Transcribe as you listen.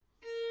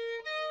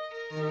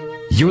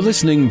You're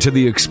listening to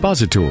the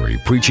expository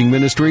preaching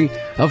ministry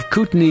of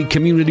Kootenai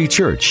Community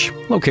Church,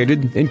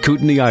 located in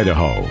Kootenai,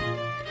 Idaho.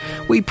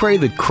 We pray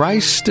that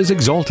Christ is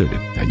exalted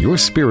and your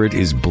spirit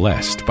is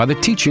blessed by the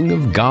teaching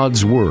of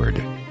God's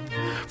Word.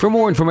 For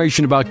more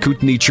information about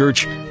Kootenai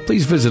Church,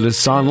 please visit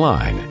us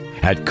online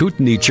at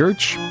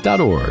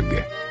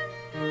kootenaichurch.org.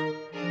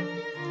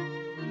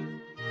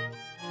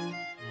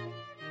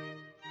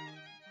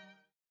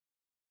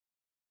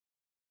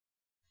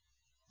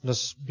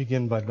 Let's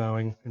begin by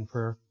bowing in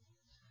prayer.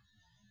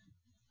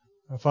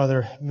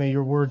 Father, may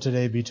your word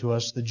today be to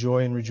us the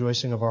joy and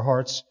rejoicing of our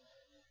hearts.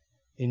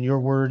 In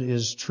your word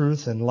is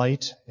truth and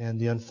light,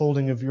 and the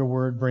unfolding of your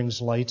word brings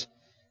light.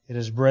 It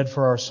is bread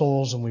for our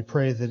souls, and we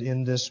pray that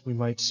in this we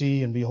might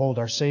see and behold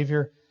our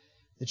Savior,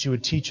 that you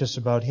would teach us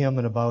about Him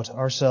and about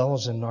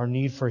ourselves and our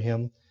need for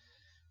Him.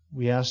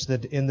 We ask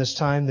that in this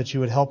time that you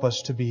would help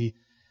us to be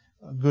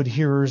good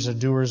hearers and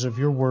doers of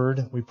your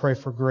word. We pray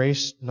for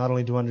grace, not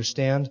only to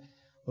understand,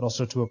 but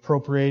also to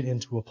appropriate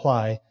and to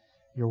apply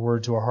your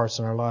word to our hearts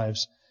and our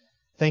lives.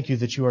 Thank you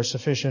that you are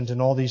sufficient in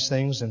all these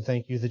things, and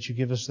thank you that you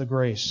give us the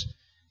grace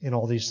in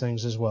all these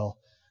things as well.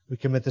 We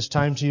commit this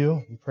time to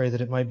you and pray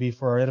that it might be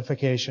for our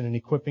edification and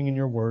equipping in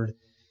your word.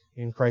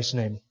 In Christ's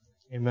name,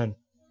 amen.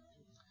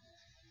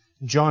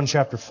 John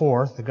chapter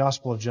 4, the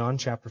Gospel of John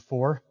chapter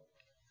 4.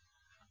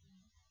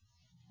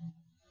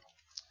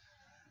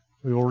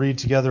 We will read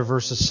together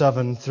verses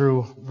 7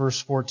 through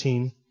verse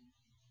 14.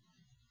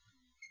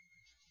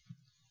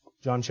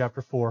 John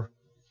chapter 4.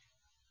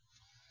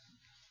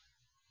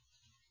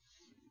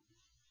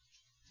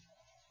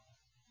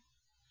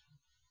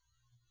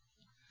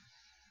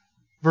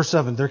 Verse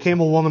 7, there came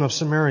a woman of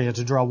Samaria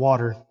to draw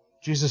water.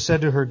 Jesus said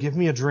to her, give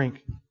me a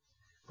drink.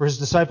 For his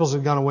disciples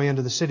had gone away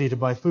into the city to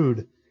buy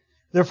food.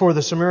 Therefore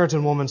the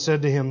Samaritan woman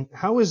said to him,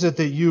 how is it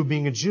that you,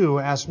 being a Jew,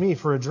 ask me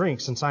for a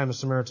drink, since I am a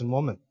Samaritan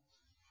woman?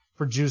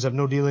 For Jews have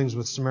no dealings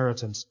with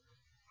Samaritans.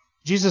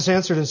 Jesus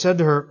answered and said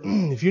to her,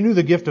 if you knew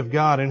the gift of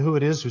God and who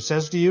it is who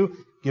says to you,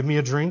 give me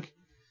a drink,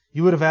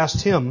 you would have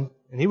asked him,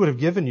 and he would have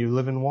given you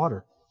living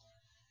water.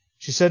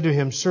 She said to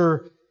him,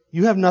 sir,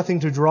 you have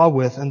nothing to draw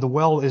with, and the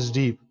well is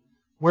deep.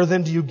 Where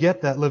then do you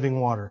get that living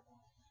water?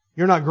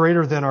 You're not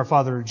greater than our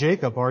father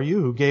Jacob, are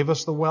you, who gave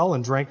us the well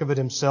and drank of it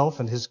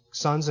himself and his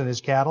sons and his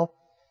cattle?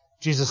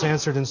 Jesus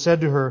answered and said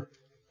to her,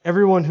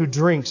 everyone who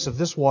drinks of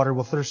this water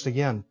will thirst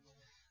again.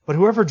 But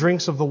whoever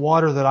drinks of the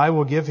water that I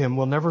will give him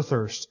will never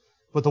thirst.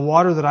 But the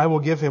water that I will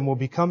give him will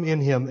become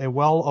in him a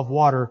well of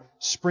water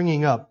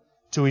springing up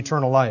to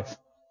eternal life.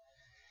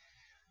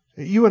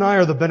 You and I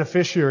are the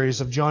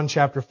beneficiaries of John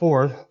chapter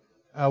 4.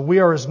 We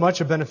are as much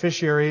a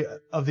beneficiary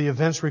of the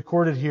events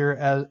recorded here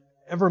as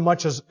ever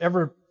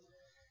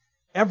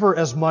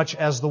as much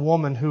as the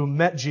woman who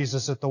met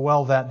Jesus at the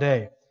well that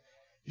day.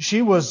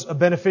 She was a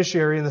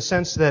beneficiary in the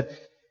sense that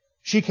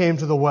she came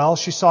to the well,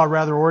 she saw a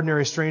rather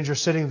ordinary stranger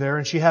sitting there,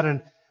 and she had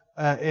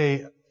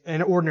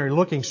an ordinary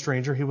looking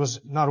stranger. He was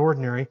not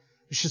ordinary.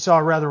 She saw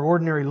a rather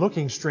ordinary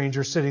looking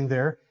stranger sitting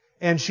there,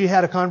 and she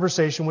had a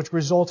conversation which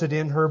resulted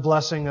in her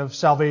blessing of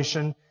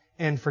salvation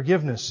and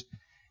forgiveness.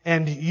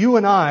 And you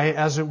and I,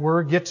 as it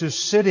were, get to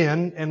sit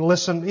in and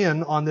listen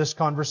in on this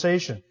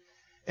conversation.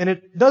 And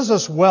it does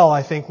us well,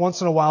 I think,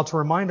 once in a while to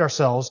remind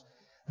ourselves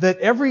that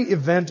every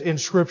event in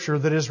Scripture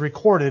that is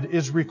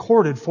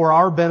recorded for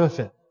our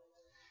benefit.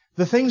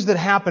 The things that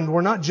happened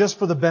were not just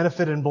for the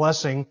benefit and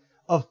blessing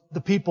of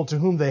the people to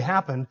whom they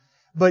happened,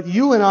 but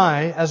you and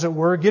I, as it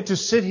were, get to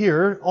sit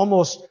here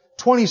almost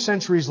 20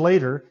 centuries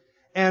later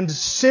and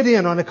sit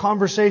in on a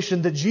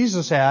conversation that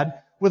Jesus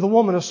had with a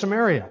woman of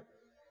Samaria.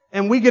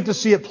 And we get to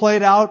see it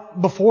played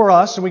out before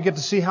us, and we get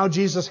to see how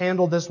Jesus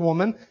handled this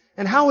woman,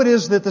 and how it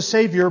is that the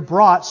Savior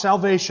brought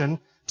salvation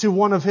to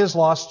one of His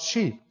lost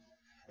sheep.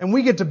 And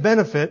we get to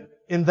benefit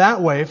in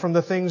that way from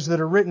the things that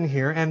are written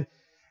here. And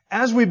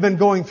as we've been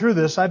going through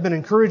this, I've been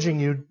encouraging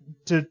you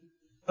to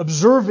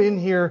observe in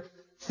here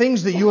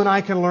things that you and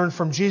I can learn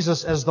from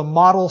Jesus as the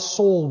model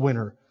soul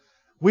winner.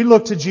 We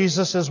look to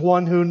Jesus as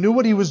one who knew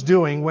what He was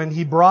doing when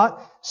He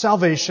brought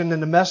salvation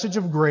and the message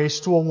of grace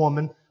to a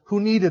woman who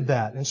needed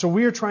that. And so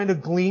we are trying to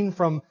glean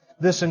from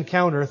this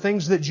encounter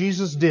things that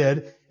Jesus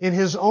did in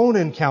His own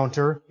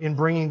encounter in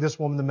bringing this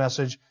woman the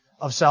message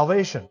of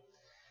salvation.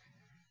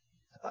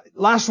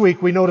 Last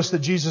week we noticed that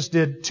Jesus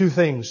did two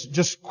things,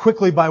 just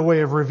quickly by way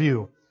of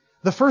review.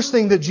 The first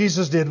thing that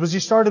Jesus did was He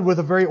started with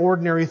a very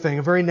ordinary thing,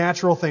 a very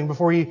natural thing,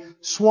 before He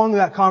swung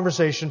that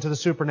conversation to the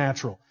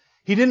supernatural.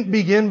 He didn't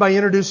begin by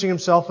introducing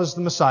Himself as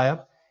the Messiah.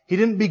 He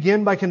didn't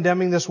begin by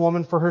condemning this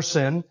woman for her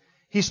sin.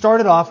 He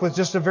started off with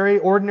just a very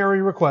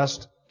ordinary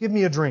request, give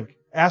me a drink,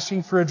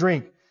 asking for a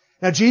drink.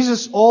 Now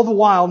Jesus all the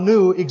while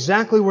knew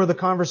exactly where the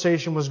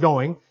conversation was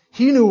going.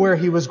 He knew where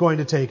He was going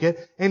to take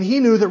it, and He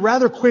knew that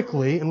rather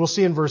quickly, and we'll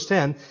see in verse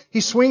 10,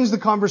 He swings the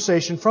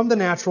conversation from the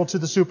natural to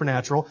the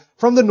supernatural,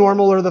 from the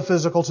normal or the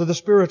physical to the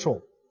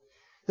spiritual.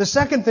 The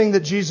second thing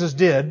that Jesus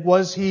did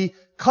was He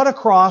cut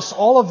across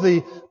all of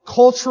the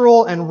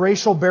cultural and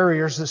racial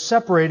barriers that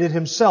separated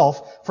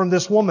Himself from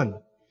this woman.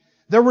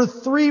 There were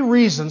 3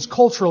 reasons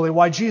culturally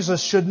why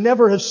Jesus should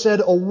never have said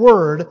a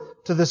word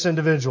to this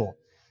individual.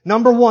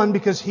 Number 1,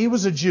 because he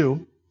was a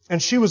Jew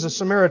and she was a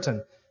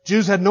Samaritan.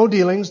 Jews had no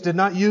dealings, did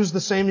not use the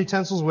same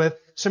utensils with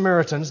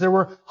Samaritans. There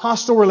were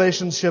hostile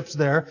relationships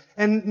there,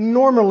 and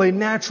normally,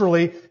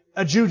 naturally,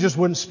 a Jew just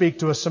wouldn't speak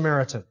to a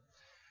Samaritan.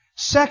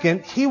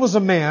 Second, he was a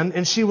man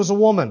and she was a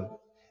woman.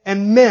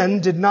 And men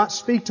did not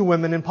speak to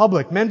women in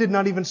public. Men did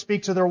not even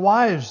speak to their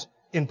wives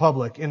in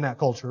public in that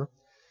culture.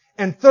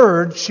 And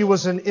third, she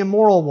was an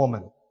immoral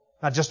woman.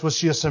 Not just was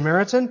she a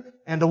Samaritan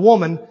and a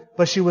woman,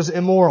 but she was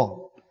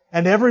immoral.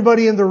 And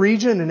everybody in the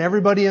region and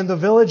everybody in the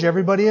village,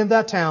 everybody in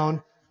that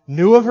town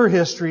knew of her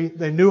history.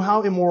 They knew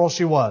how immoral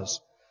she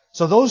was.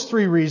 So those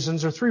 3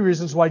 reasons are 3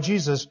 reasons why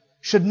Jesus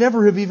should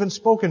never have even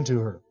spoken to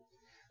her.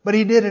 But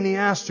he did, and he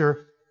asked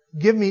her,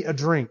 "Give me a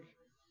drink."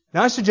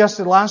 Now I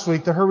suggested last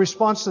week that her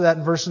response to that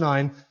in verse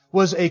 9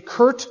 was a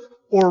curt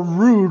or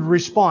rude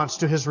response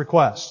to his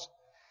request.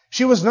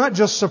 She was not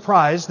just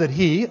surprised that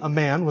he, a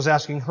man, was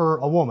asking her,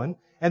 a woman,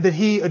 and that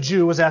he, a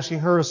Jew, was asking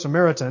her, a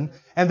Samaritan,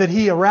 and that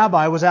he, a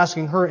rabbi, was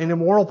asking her, an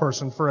immoral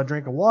person, for a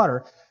drink of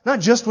water. Not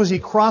just was he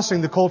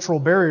crossing the cultural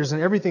barriers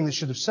and everything that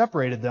should have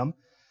separated them,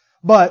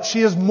 but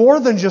she is more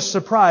than just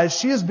surprised.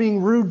 She is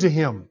being rude to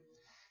him.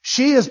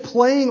 She is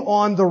playing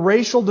on the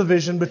racial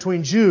division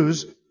between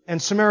Jews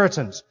and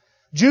Samaritans.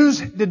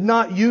 Jews did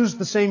not use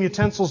the same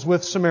utensils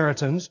with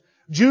Samaritans.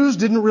 Jews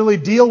didn't really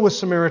deal with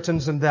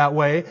Samaritans in that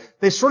way.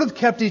 They sort of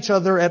kept each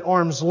other at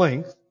arm's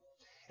length.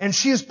 And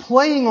she is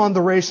playing on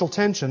the racial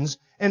tensions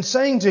and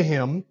saying to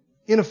him,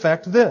 in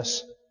effect,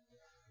 this: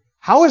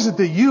 "How is it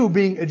that you,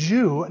 being a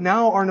Jew,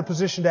 now are in a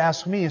position to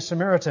ask me, a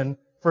Samaritan,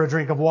 for a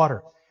drink of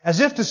water?" As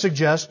if to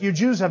suggest, you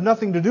Jews have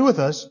nothing to do with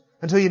us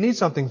until you need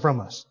something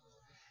from us.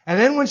 And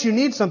then once you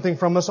need something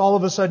from us, all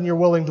of a sudden you're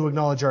willing to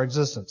acknowledge our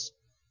existence.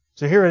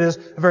 So here it is,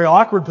 a very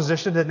awkward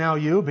position that now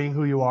you, being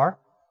who you are,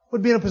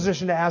 would be in a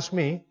position to ask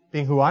me,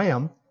 being who I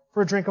am,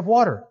 for a drink of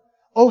water.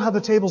 Oh, how the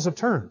tables have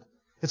turned.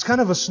 It's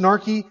kind of a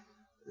snarky.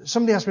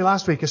 Somebody asked me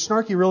last week, is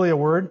snarky really a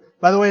word?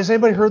 By the way, has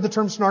anybody heard the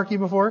term snarky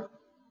before?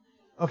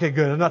 Okay,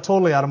 good. I'm not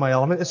totally out of my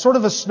element. It's sort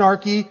of a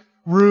snarky,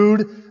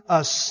 rude,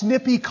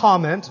 snippy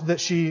comment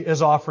that she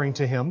is offering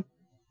to him.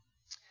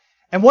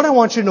 And what I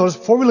want you to notice,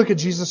 before we look at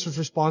Jesus'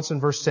 response in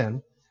verse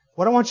 10,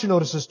 what I want you to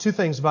notice is 2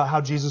 things about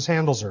how Jesus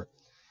handles her.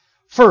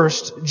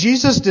 First,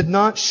 Jesus did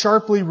not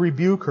sharply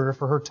rebuke her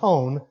for her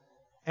tone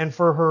and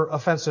for her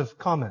offensive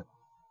comment.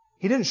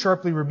 He didn't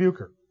sharply rebuke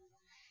her.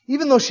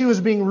 Even though she was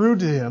being rude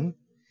to him,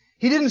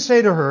 he didn't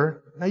say to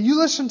her, "Now you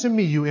listen to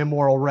me, you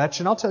immoral wretch,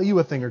 and I'll tell you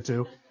a thing or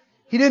two."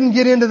 He didn't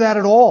get into that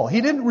at all.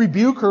 He didn't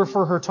rebuke her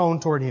for her tone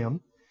toward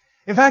him.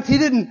 In fact, he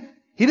didn't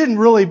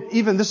really,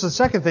 even, this is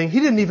the second thing,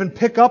 he didn't even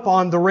pick up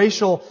on the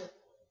racial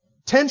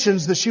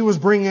tensions that she was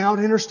bringing out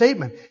in her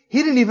statement. He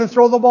didn't even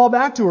throw the ball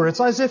back to her.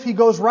 It's as if he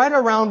goes right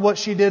around what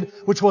she did,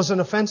 which was an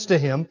offense to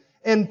him,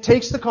 and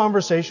takes the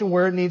conversation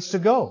where it needs to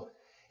go.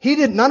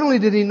 Not only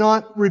did he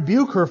not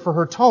rebuke her for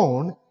her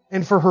tone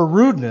and for her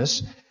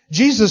rudeness,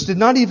 Jesus did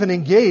not even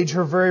engage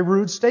her very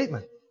rude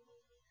statement.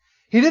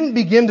 He didn't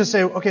begin to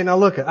say, okay, now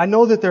look, I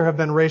know that there have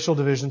been racial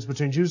divisions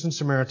between Jews and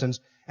Samaritans,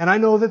 and I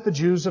know that the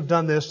Jews have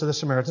done this to the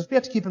Samaritans. But you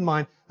have to keep in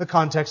mind the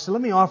context. So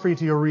let me offer you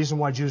to you a reason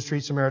why Jews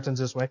treat Samaritans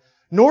this way.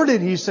 Nor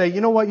did he say,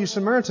 you know what, you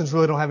Samaritans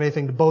really don't have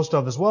anything to boast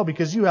of as well,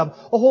 because you have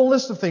a whole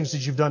list of things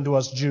that you've done to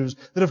us Jews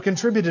that have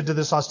contributed to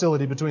this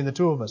hostility between the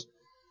 2 of us.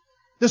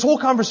 This whole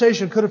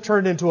conversation could have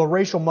turned into a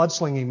racial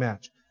mudslinging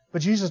match,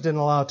 but Jesus didn't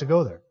allow it to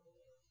go there.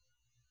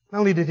 Not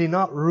only did he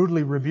not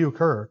rudely rebuke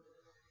her,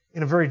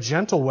 in a very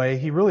gentle way,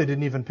 he really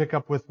didn't even pick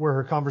up with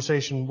where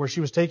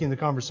she was taking the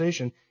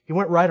conversation. He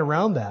went right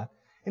around that.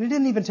 And he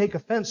didn't even take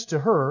offense to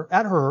her,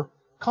 at her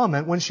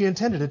comment, when she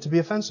intended it to be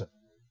offensive.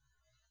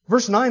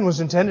 Verse 9 was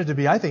intended to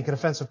be, I think, an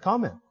offensive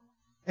comment.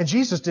 And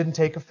Jesus didn't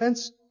take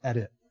offense at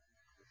it.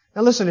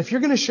 Now listen, if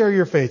you're going to share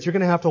your faith, you're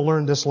going to have to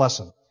learn this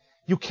lesson.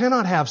 You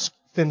cannot have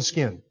thin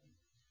skin.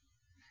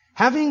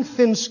 Having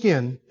thin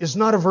skin is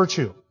not a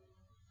virtue.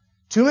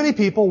 Too many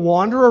people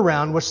wander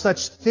around with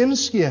such thin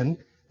skin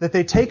that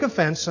they take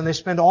offense and they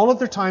spend all of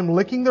their time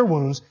licking their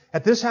wounds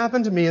at this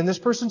happened to me and this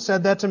person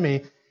said that to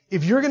me.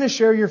 If you're going to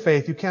share your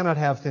faith, you cannot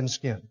have thin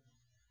skin.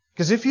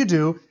 Because if you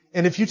do,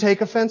 and if you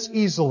take offense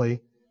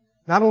easily,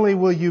 not only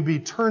will you be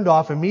turned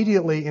off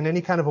immediately in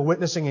any kind of a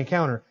witnessing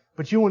encounter,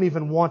 but you won't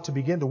even want to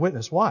begin to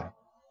witness. Why?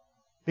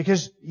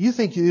 Because you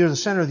think you're the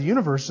center of the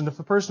universe, and if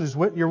the person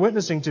you're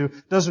witnessing to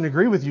doesn't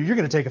agree with you, you're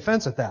going to take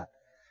offense at that.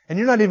 And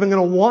you're not even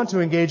going to want to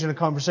engage in a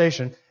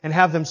conversation and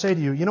have them say to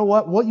you, you know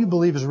what you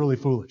believe is really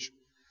foolish.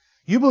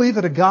 You believe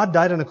that a God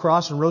died on a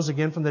cross and rose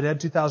again from the dead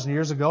 2,000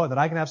 years ago and that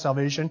I can have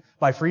salvation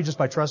just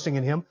by trusting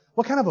in Him?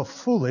 What kind of a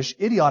foolish,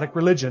 idiotic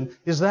religion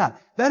is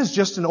that? That is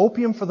just an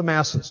opium for the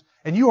masses.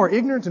 And you are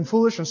ignorant and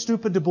foolish and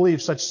stupid to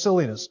believe such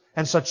silliness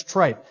and such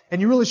trite. And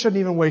you really shouldn't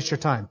even waste your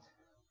time.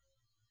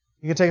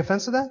 You can take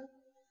offense to that?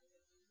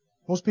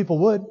 Most people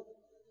would.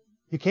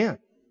 You can't.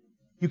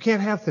 You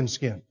can't have thin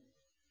skin.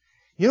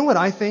 You know what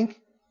I think?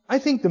 I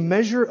think the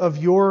measure of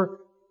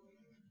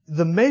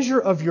the measure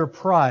of your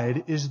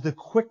pride is the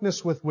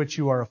quickness with which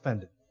you are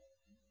offended.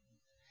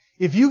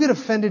 If you get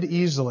offended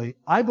easily,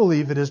 I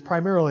believe it is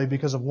primarily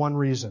because of one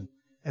reason,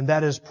 and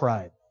that is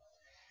pride.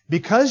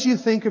 Because you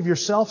think of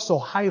yourself so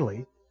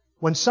highly,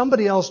 when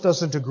somebody else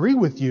doesn't agree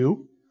with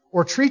you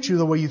or treat you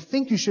the way you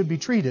think you should be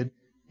treated,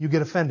 you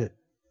get offended.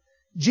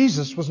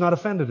 Jesus was not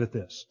offended at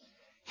this.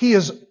 He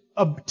is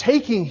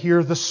taking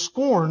here the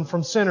scorn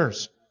from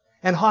sinners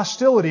and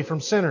hostility from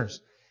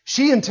sinners.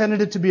 She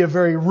intended it to be a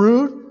very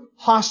rude,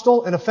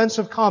 hostile, and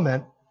offensive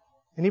comment,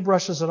 and he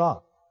brushes it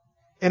off.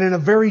 And in a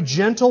very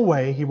gentle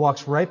way, he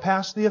walks right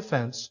past the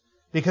offense,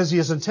 because he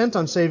is intent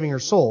on saving her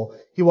soul.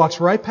 He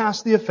walks right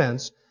past the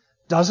offense,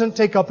 doesn't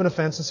take up an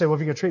offense and say, well, if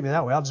you're going to treat me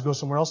that way, I'll just go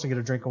somewhere else and get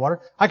a drink of water.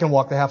 I can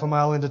walk the half a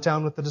mile into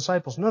town with the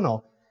disciples.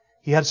 No.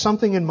 He had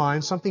something in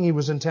mind, something he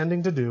was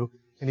intending to do,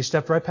 and he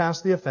stepped right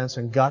past the offense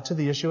and got to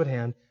the issue at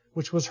hand,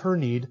 which was her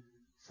need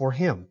for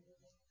him.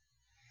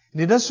 And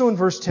he does so in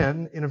verse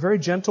 10 in a very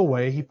gentle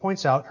way. He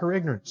points out her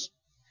ignorance.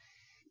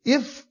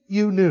 If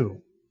you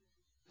knew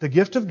the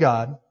gift of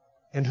God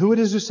and who it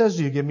is who says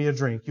to you, give me a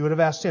drink, you would have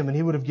asked him and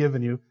he would have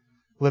given you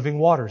living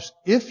waters.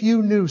 If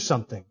you knew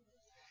something.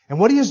 And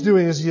what he is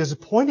doing is he is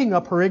pointing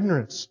up her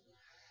ignorance.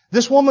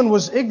 This woman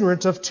was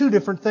ignorant of two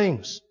different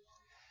things.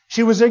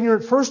 She was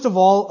ignorant, first of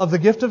all, of the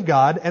gift of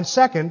God, and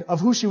second,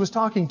 of who she was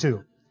talking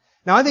to.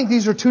 Now, I think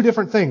these are two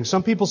different things.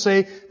 Some people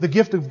say the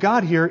gift of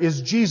God here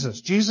is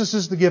Jesus. Jesus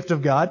is the gift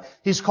of God.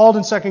 He's called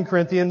in 2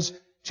 Corinthians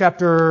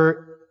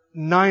chapter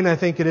 9, I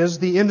think it is,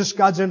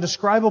 God's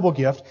indescribable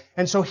gift.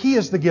 And so He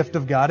is the gift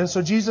of God. And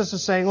so Jesus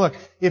is saying, look,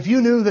 if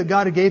you knew that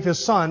God gave His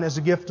Son as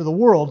a gift to the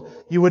world,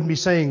 you wouldn't be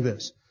saying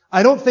this.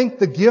 I don't think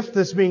the gift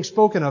that's being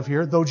spoken of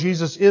here, though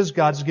Jesus is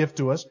God's gift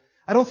to us,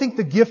 I don't think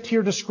the gift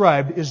here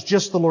described is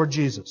just the Lord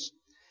Jesus.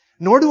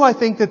 Nor do I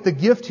think that the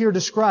gift here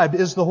described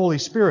is the Holy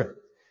Spirit.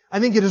 I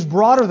think it is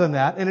broader than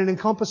that, and it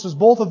encompasses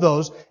both of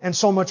those and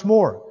so much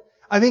more.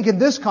 I think in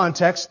this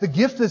context, the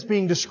gift that's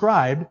being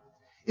described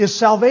is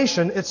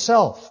salvation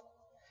itself.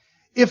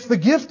 If the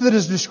gift that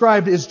is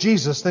described is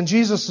Jesus, then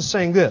Jesus is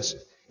saying this.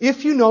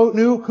 If you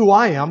knew who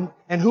I am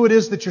and who it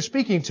is that you're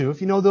speaking to,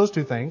 if you know those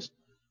two things,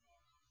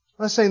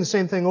 that's saying the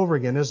same thing over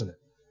again, isn't it?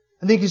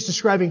 I think He's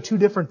describing two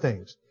different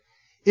things.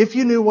 If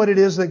you knew what it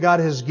is that God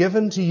has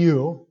given to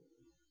you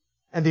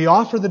and the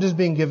offer that is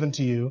being given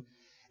to you,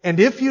 and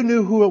if you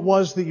knew who it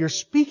was that you're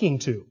speaking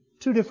to,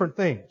 two different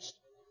things.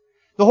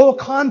 The whole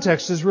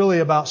context is really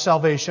about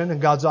salvation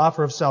and God's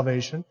offer of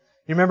salvation.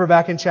 You remember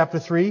back in chapter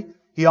 3,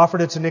 He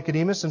offered it to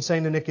Nicodemus and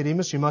saying to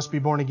Nicodemus, you must be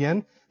born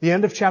again. The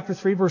end of chapter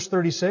 3, verse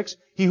 36,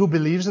 he who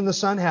believes in the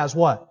Son has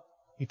what?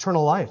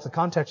 Eternal life. The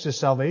context is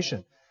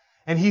salvation.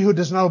 And he who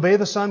does not obey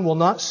the Son will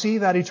not see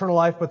that eternal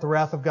life, but the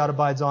wrath of God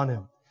abides on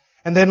him.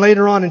 And then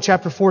later on in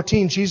chapter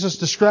 14, Jesus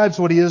describes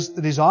what He is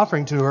that He's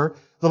offering to her,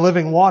 the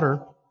living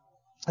water.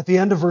 At the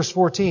end of verse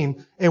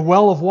 14, a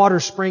well of water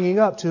springing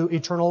up to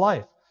eternal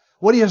life.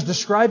 What He is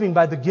describing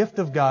by the gift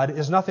of God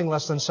is nothing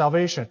less than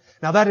salvation.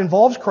 Now that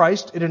involves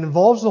Christ, it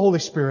involves the Holy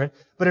Spirit,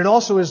 but it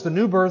also is the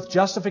new birth,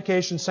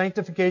 justification,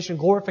 sanctification,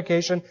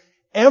 glorification,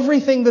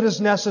 everything that is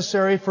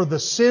necessary for the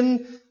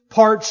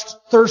sin-parched,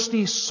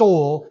 thirsty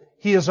soul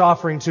He is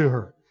offering to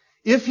her.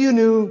 If you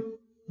knew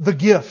the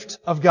gift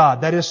of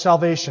God, that is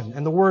salvation,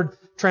 and the word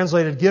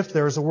translated gift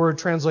there is a word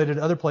translated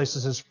other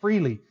places as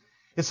freely.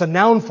 It's a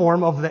noun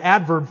form of the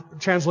adverb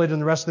translated in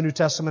the rest of the New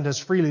Testament as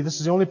freely. This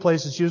is the only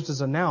place it's used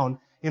as a noun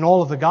in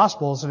all of the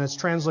Gospels, and it's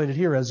translated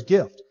here as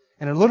gift.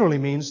 And it literally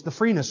means the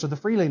freeness or the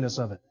freeliness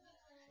of it.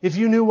 If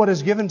you knew what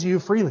is given to you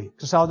freely,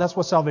 because that's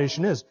what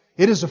salvation is.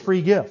 It is a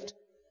free gift.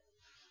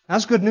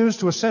 That's good news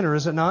to a sinner,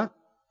 is it not?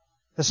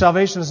 The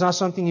salvation is not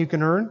something you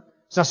can earn.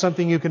 It's not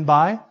something you can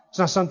buy. It's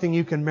not something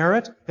you can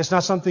merit. It's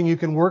not something you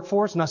can work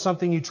for. It's not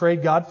something you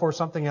trade God for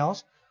something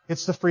else.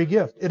 It's the free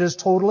gift. It is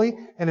totally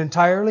and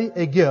entirely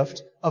a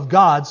gift of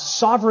God's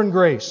sovereign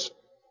grace.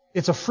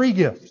 It's a free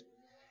gift.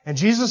 And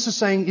Jesus is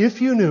saying,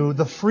 if you knew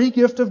the free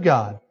gift of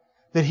God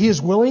that He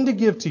is willing to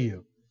give to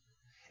you,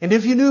 and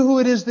if you knew who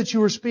it is that you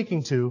were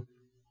speaking to,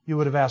 you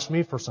would have asked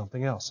me for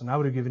something else, and I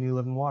would have given you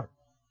living water.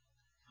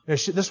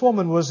 This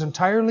woman was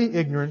entirely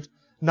ignorant,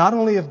 not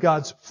only of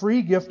God's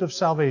free gift of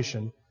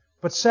salvation,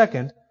 but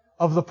second,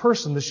 of the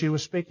person that she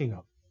was speaking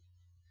of.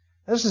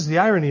 This is the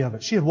irony of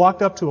it. She had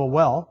walked up to a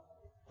well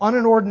on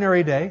an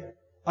ordinary day,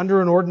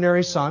 under an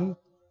ordinary sun,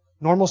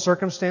 normal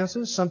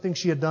circumstances, something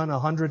she had done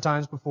 100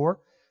 times before.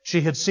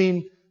 She had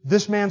seen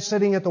this man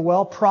sitting at the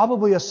well,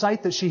 probably a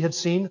sight that she had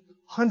seen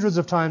hundreds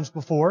of times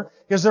before,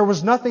 because there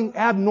was nothing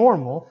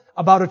abnormal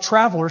about a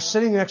traveler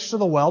sitting next to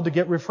the well to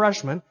get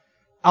refreshment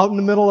out in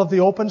the middle of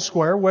the open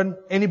square when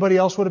anybody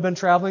else would have been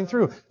traveling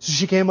through. So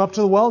she came up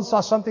to the well and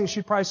saw something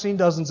she'd probably seen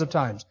dozens of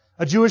times.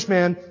 A Jewish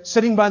man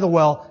sitting by the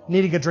well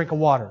needing a drink of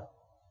water.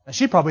 And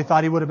she probably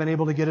thought he would have been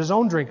able to get his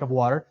own drink of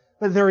water,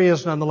 but there he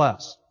is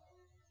nonetheless.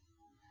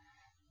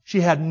 She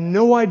had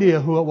no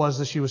idea who it was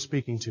that she was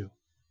speaking to.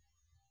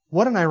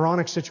 What an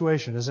ironic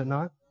situation, is it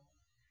not?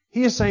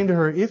 He is saying to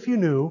her, if you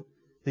knew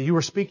that you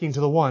were speaking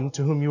to the one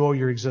to whom you owe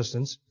your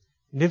existence,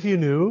 and if you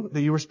knew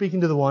that you were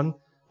speaking to the one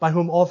by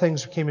whom all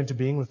things came into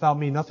being. Without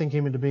me, nothing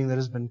came into being that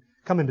has been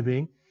come into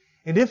being.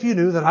 And if you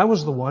knew that I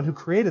was the one who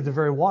created the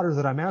very water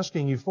that I'm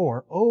asking you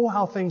for, oh,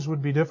 how things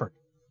would be different.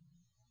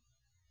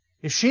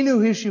 If she knew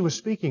who she was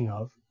speaking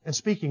of and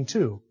speaking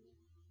to,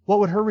 what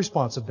would her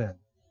response have been?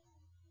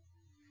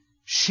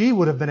 She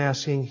would have been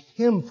asking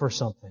him for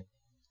something.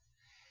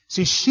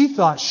 See, she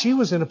thought she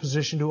was in a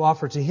position to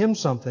offer to him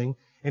something,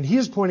 and he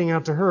is pointing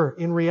out to her,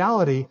 in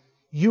reality,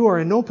 you are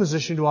in no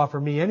position to offer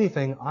me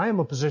anything. I am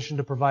in a position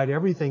to provide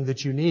everything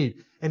that you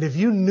need. And if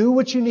you knew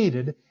what you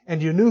needed,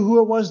 and you knew who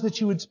it was that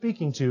you were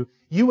speaking to,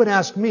 you would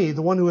ask me,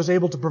 the one who is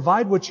able to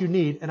provide what you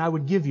need, and I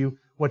would give you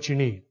what you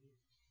need.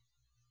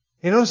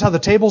 You notice how the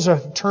tables are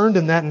turned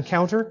in that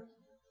encounter?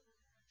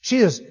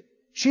 She's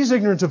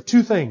ignorant of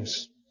two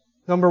things.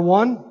 Number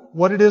one,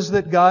 what it is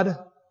that God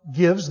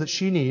gives that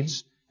she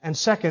needs, and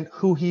second,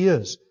 who He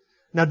is.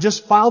 Now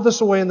just file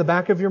this away in the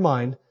back of your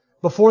mind.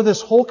 Before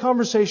this whole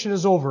conversation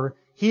is over,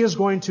 He is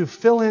going to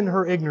fill in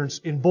her ignorance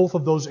in both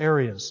of those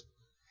areas.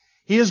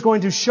 He is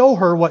going to show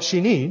her what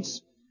she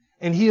needs,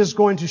 and He is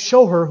going to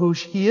show her who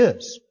He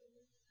is.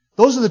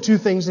 Those are the two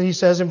things that He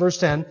says in verse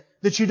 10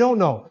 that you don't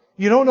know.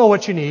 You don't know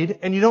what you need,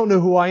 and you don't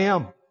know who I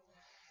am.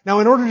 Now,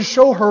 in order to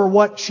show her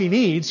what she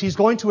needs, He's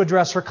going to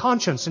address her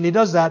conscience, and He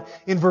does that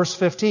in verse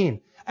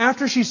 15.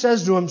 After she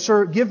says to him,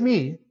 Sir, give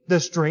me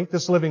this drink,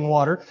 this living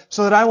water,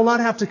 so that I will not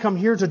have to come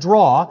here to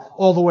draw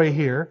all the way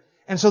here,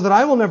 and so that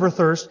I will never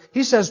thirst,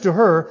 He says to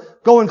her,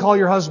 go and call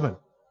your husband.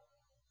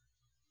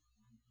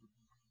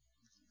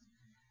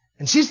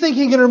 And she's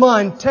thinking in her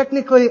mind,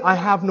 technically, I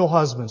have no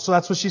husband. So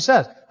that's what she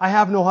says. I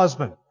have no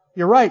husband.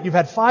 You're right, you've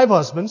had 5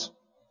 husbands,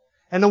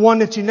 and the one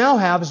that you now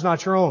have is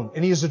not your own.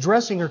 And He is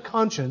addressing her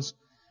conscience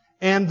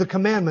and the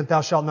commandment,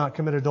 thou shalt not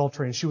commit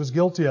adultery. And she was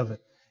guilty of it.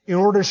 In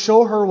order to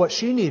show her what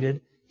she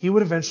needed, He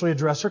would eventually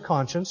address her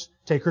conscience,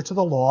 take her to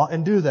the law,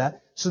 and do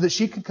that so that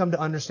she could come to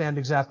understand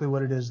exactly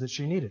what it is that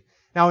she needed.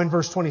 Now in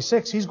verse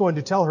 26, He's going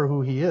to tell her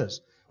who He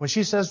is. When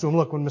she says to Him,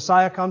 look, when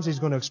Messiah comes, He's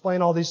going to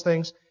explain all these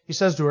things. He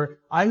says to her,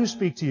 I who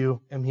speak to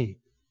you am He.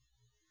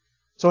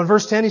 So in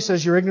verse 10, He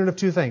says, you're ignorant of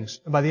 2 things.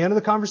 And by the end of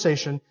the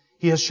conversation,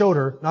 He has showed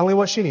her not only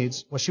what she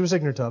needs, what she was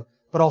ignorant of,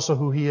 but also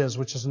who He is,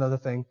 which is another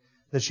thing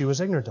that she was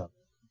ignorant of.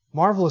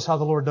 Marvelous how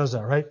the Lord does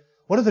that, right?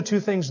 What are the 2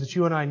 things that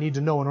you and I need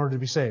to know in order to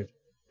be saved?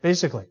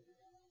 Basically.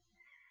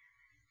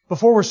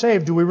 Before we're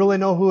saved, do we really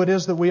know who it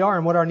is that we are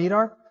and what our need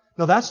are?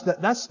 No, that's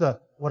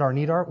what our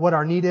need are, what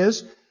our need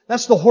is.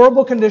 That's the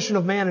horrible condition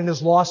of man in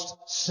his lost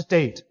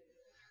state.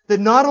 That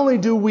not only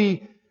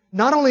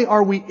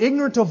are we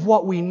ignorant of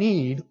what we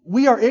need,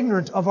 we are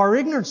ignorant of our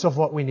ignorance of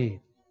what we need.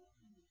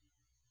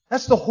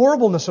 That's the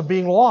horribleness of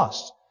being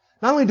lost.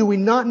 Not only do we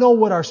not know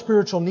what our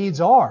spiritual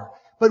needs are,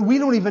 but we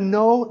don't even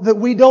know that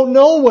we don't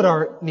know what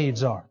our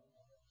needs are.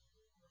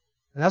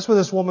 And that's where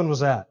this woman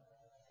was at.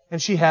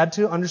 And she had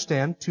to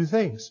understand 2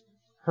 things.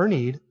 Her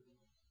need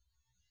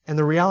and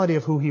the reality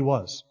of who He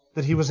was.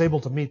 That He was able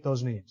to meet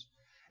those needs.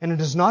 And it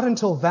is not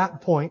until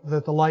that point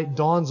that the light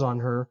dawns on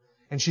her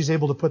and she's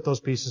able to put those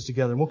pieces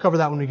together. And we'll cover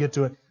that when we get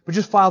to it. But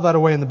just file that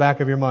away in the back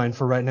of your mind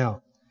for right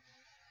now.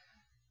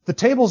 The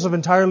tables have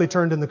entirely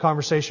turned in the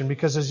conversation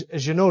because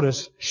as you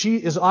notice, she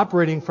is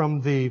operating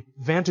from the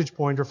vantage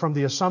point or from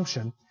the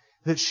assumption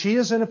that she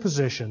is in a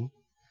position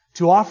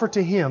to offer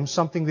to Him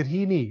something that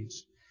He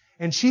needs.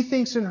 And she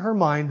thinks in her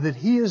mind that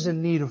He is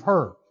in need of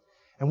her.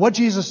 And what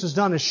Jesus has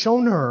done is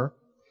shown her,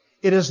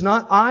 it is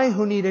not I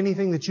who need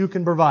anything that you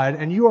can provide,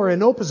 and you are in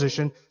no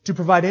position to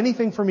provide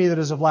anything for me that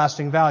is of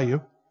lasting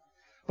value,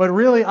 but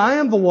really I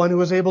am the one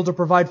who is able to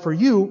provide for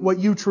you what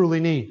you truly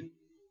need.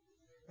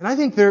 And I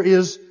think there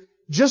is,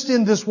 just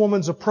in this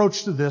woman's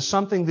approach to this,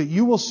 something that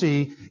you will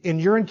see in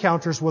your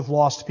encounters with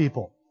lost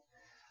people.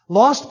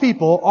 Lost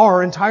people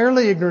are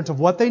entirely ignorant of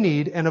what they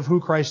need and of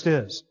who Christ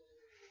is.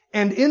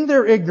 And in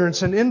their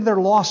ignorance and in their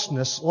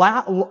lostness,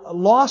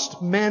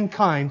 lost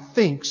mankind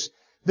thinks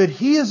that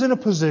he is in a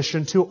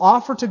position to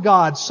offer to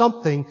God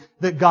something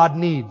that God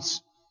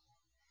needs.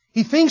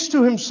 He thinks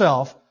to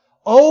himself,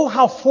 oh,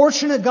 how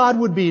fortunate God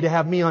would be to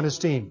have me on His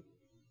team.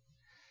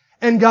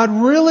 And God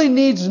really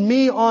needs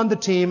me on the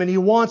team, and He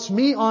wants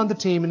me on the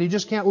team, and He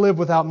just can't live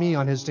without me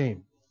on His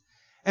team.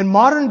 And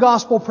modern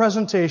gospel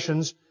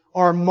presentations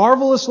are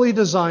marvelously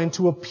designed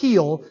to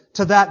appeal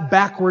to that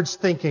backwards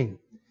thinking.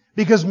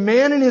 Because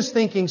man in his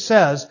thinking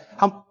says,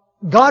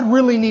 God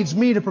really needs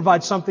me to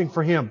provide something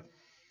for Him.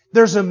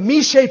 There's a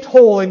me-shaped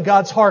hole in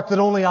God's heart that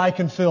only I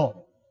can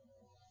fill.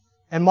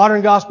 And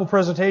modern gospel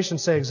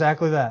presentations say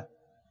exactly that.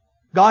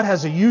 God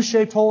has a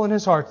U-shaped hole in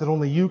His heart that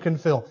only you can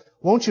fill.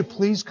 Won't you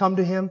please come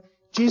to Him?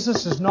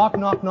 Jesus is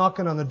knocking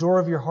on the door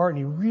of your heart, and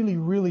He really,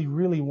 really,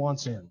 really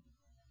wants in.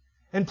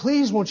 And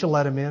please won't you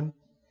let Him in?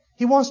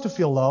 He wants to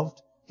feel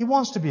loved. He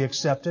wants to be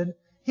accepted.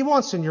 He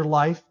wants in your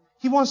life.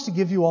 He wants to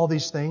give you all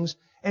these things.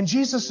 And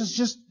Jesus is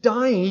just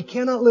dying. He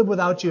cannot live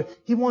without you.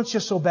 He wants you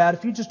so bad.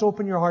 If you just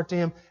open your heart to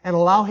Him and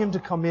allow Him to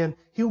come in,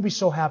 He will be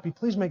so happy.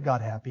 Please make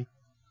God happy.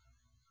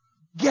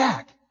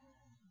 Gag! Are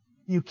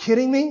you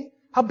kidding me?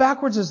 How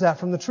backwards is that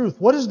from the truth?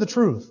 What is the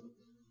truth?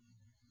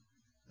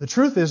 The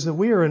truth is that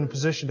we are in a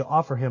position to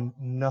offer Him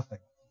nothing.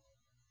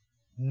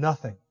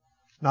 Nothing.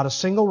 Not a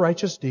single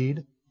righteous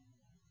deed,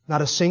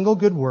 not a single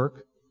good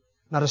work,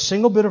 not a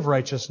single bit of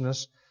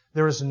righteousness.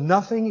 There is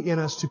nothing in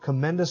us to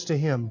commend us to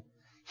Him.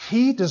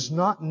 He does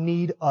not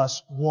need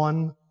us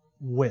one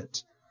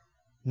whit.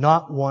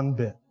 Not one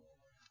bit.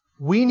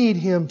 We need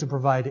Him to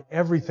provide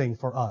everything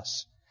for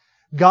us.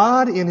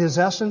 God, in His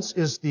essence,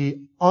 is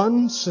the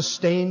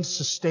unsustained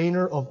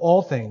sustainer of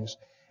all things,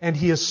 and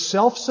He is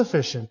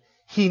self-sufficient.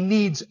 He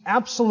needs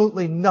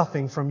absolutely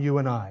nothing from you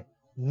and I.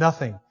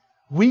 Nothing.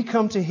 We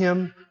come to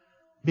Him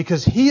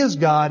because He is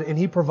God and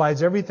He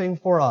provides everything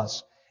for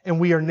us. And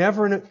we are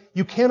never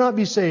you cannot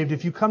be saved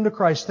if you come to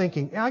Christ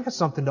thinking, I got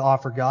something to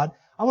offer God.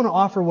 I want to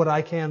offer what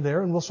I can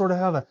there, and we'll sort of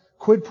have a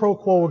quid pro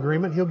quo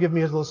agreement. He'll give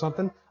me a little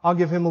something, I'll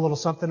give Him a little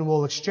something, and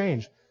we'll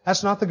exchange.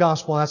 That's not the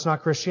gospel, that's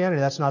not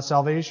Christianity, that's not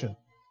salvation.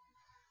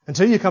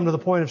 Until you come to the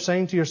point of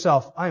saying to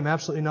yourself, I am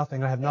absolutely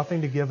nothing, I have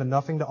nothing to give and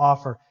nothing to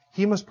offer.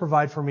 He must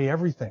provide for me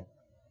everything.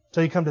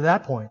 Until you come to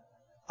that point,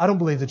 I don't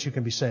believe that you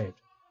can be saved.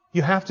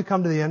 You have to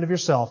come to the end of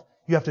yourself.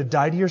 You have to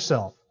die to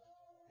yourself.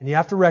 And you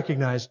have to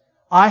recognize,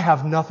 I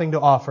have nothing to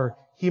offer.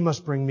 He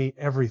must bring me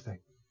everything.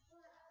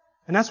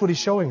 And that's what He's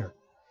showing her.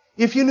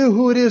 If you knew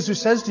who it is who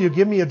says to you,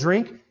 give me a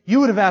drink, you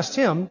would have asked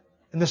Him,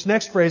 and this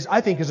next phrase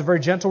I think is a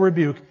very gentle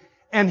rebuke,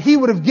 and He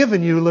would have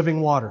given you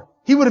living water.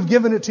 He would have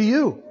given it to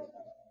you.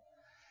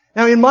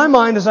 Now in my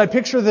mind, as I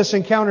picture this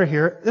encounter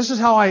here, this is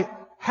how I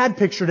had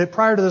pictured it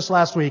prior to this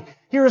last week.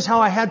 Here is how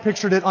I had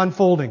pictured it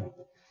unfolding.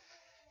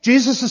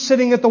 Jesus is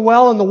sitting at the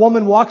well, and the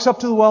woman walks up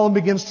to the well and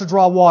begins to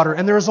draw water.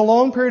 And there is a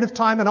long period of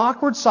time, an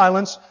awkward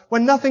silence,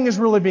 when nothing is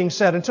really being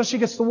said until she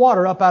gets the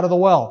water up out of the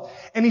well.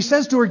 And He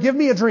says to her, give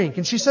me a drink.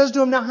 And she says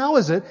to Him, now how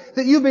is it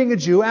that you being a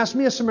Jew ask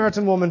me, a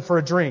Samaritan woman, for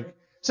a drink,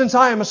 since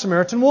I am a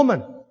Samaritan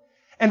woman?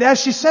 And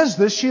as she says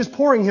this, she is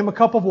pouring Him a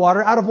cup of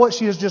water out of what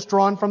she has just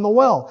drawn from the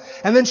well.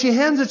 And then she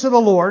hands it to the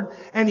Lord,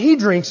 and He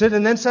drinks it,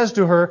 and then says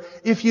to her,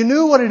 if you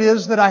knew what it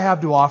is that I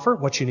have to offer,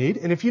 what you need,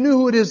 and if you knew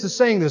who it is that's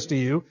saying this to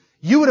you,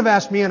 you would have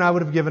asked me and I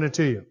would have given it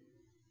to you.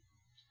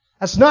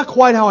 That's not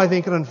quite how I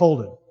think it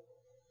unfolded.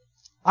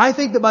 I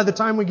think that by the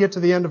time we get to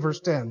the end of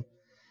verse 10,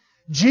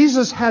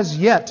 Jesus has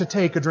yet to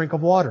take a drink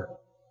of water.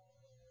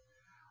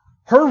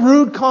 Her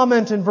rude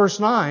comment in verse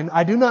 9,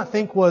 I do not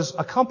think was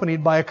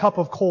accompanied by a cup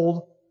of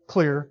cold,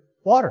 clear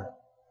water.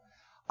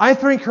 I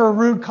think her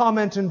rude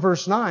comment in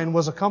verse 9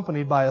 was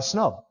accompanied by a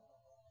snub.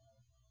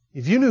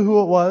 If you knew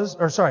who it was,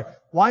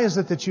 why is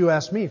it that you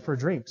asked me for a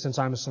drink since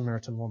I'm a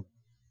Samaritan woman?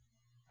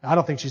 I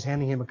don't think she's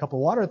handing Him a cup of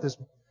water at this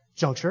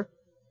juncture.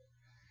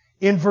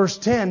 In verse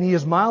 10, He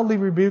is mildly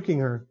rebuking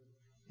her.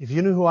 If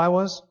you knew who I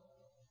was,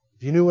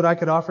 if you knew what I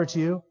could offer to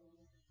you,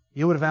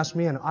 you would have asked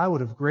me and I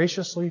would have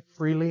graciously,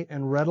 freely,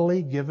 and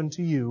readily given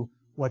to you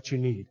what you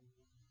need.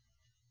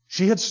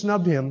 She had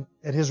snubbed Him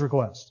at His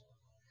request.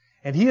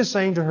 And He is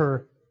saying to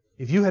her,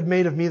 if you had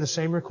made of me the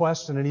same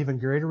request and an even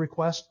greater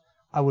request,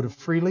 I would have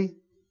freely,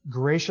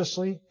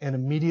 graciously, and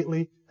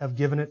immediately have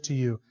given it to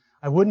you.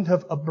 I wouldn't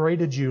have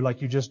upbraided you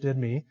like you just did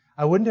me.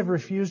 I wouldn't have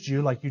refused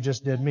you like you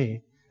just did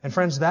me. And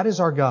friends, that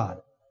is our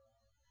God.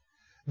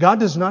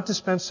 God does not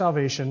dispense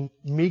salvation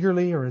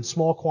meagerly or in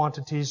small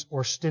quantities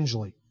or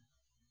stingily.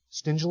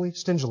 Stingily?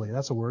 Stingily,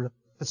 that's a word.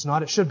 It's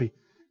not, it should be.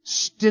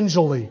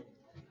 Stingily.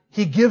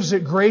 He gives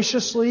it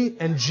graciously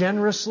and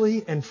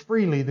generously and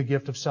freely, the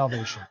gift of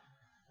salvation.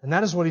 And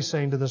that is what He's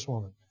saying to this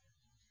woman.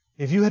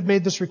 If you had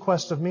made this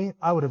request of me,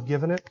 I would have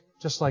given it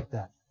just like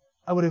that.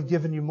 I would have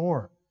given you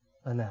more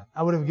than that.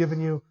 I would have given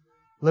you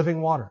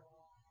living water.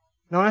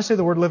 Now when I say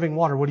the word living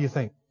water, what do you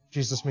think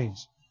Jesus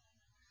means?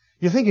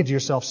 You're thinking to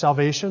yourself,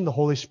 salvation, the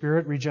Holy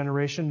Spirit,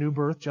 regeneration, new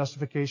birth,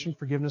 justification,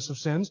 forgiveness of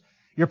sins.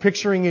 You're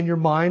picturing in your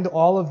mind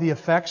all of the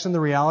effects and the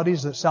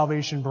realities that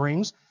salvation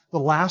brings, the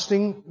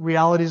lasting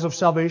realities of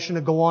salvation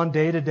that go on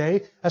day to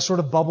day, as sort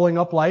of bubbling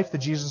up life that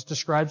Jesus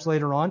describes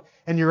later on.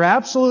 And you're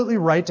absolutely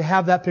right to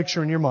have that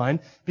picture in your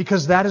mind,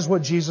 because that is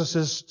what Jesus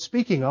is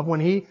speaking of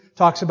when He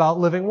talks about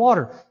living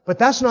water. But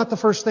that's not the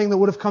first thing that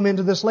would have come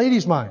into this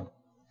lady's mind.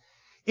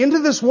 Into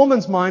this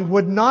woman's mind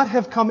would not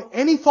have come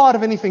any thought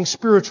of anything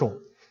spiritual.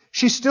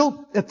 She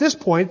still, at this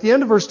point, the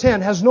end of verse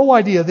 10, has no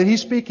idea that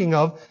He's speaking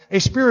of a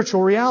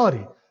spiritual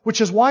reality, which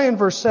is why in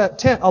verse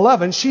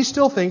 11, she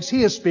still thinks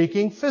He is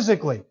speaking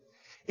physically.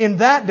 In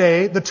that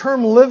day, the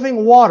term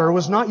living water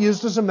was not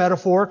used as a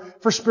metaphor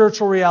for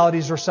spiritual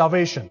realities or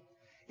salvation.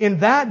 In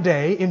that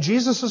day, in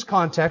Jesus'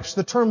 context,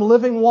 the term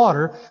living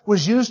water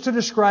was used to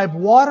describe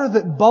water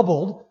that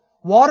bubbled,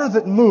 water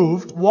that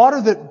moved, water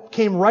that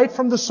came right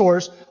from the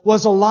source,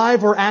 was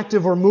alive or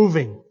active or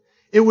moving.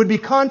 It would be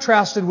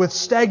contrasted with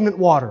stagnant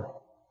water.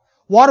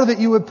 Water that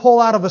you would pull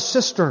out of a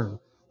cistern.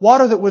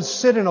 Water that would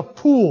sit in a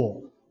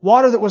pool.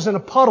 Water that was in a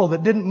puddle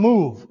that didn't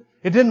move.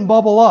 It didn't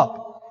bubble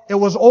up. It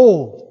was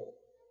old.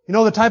 You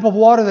know, the type of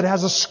water that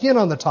has a skin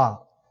on the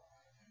top.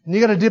 And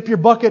you got to dip your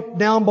bucket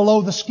down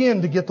below the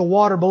skin to get the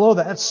water below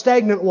that. That's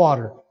stagnant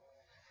water.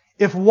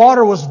 If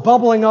water was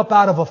bubbling up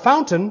out of a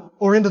fountain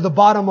or into the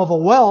bottom of a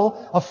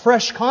well, a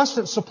fresh,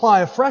 constant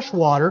supply of fresh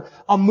water,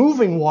 a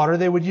moving water,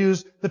 they would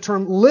use the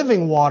term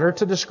living water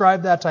to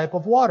describe that type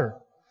of water.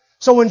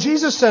 So when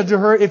Jesus said to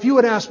her, if you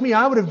had asked me,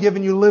 I would have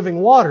given you living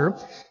water,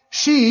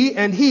 she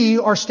and he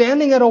are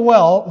standing at a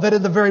well that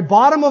at the very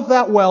bottom of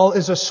that well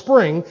is a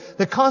spring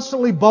that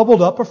constantly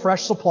bubbled up a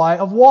fresh supply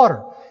of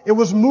water. It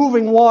was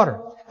moving water.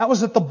 That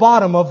was at the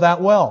bottom of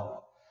that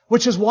well.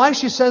 Which is why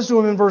she says to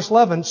him in verse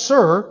 11,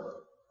 Sir,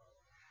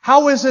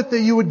 how is it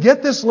that you would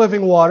get this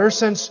living water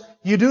since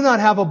you do not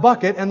have a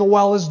bucket and the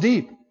well is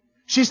deep?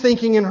 She's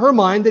thinking in her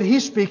mind that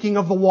he's speaking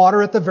of the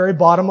water at the very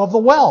bottom of the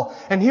well.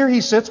 And here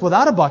he sits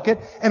without a bucket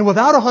and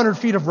without 100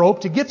 feet of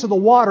rope to get to the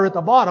water at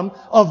the bottom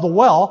of the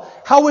well.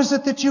 How is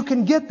it that you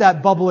can get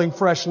that bubbling,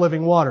 fresh,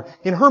 living water?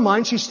 In her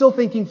mind, she's still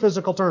thinking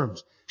physical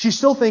terms. She's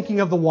still thinking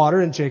of the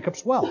water in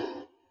Jacob's well.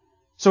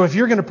 So if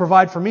you're going to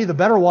provide for me the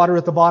better water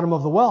at the bottom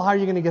of the well, how are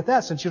you going to get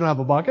that since you don't have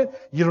a bucket?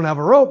 You don't have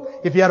a rope.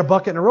 If you had a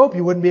bucket and a rope,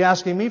 you wouldn't be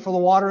asking me for the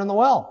water in the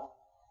well.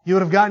 You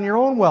would have gotten your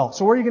own well.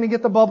 So where are you going to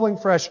get the bubbling,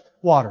 fresh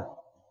water?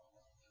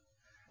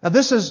 Now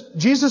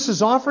Jesus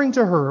is offering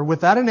to her,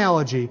 with that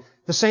analogy,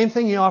 the same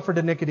thing he offered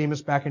to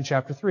Nicodemus back in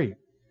chapter 3. Do you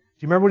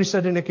remember what he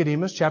said to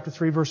Nicodemus, chapter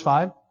 3, verse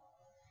 5?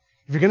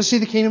 If you're going to see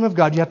the kingdom of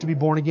God, you have to be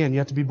born again. You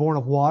have to be born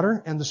of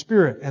water and the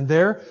Spirit. And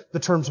there, the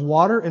terms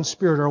water and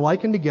Spirit are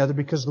likened together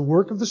because the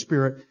work of the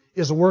Spirit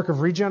is a work of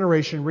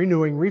regeneration,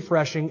 renewing,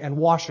 refreshing, and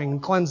washing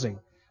and cleansing,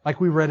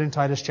 like we read in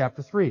Titus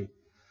chapter 3.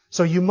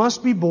 So you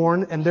must be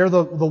born, and there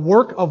the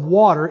work of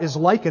water is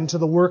likened to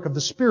the work of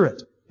the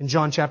Spirit in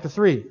John chapter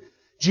 3.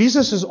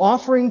 Jesus is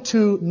offering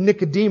to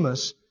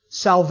Nicodemus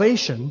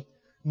salvation,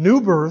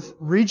 new birth,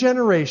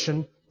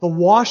 regeneration, the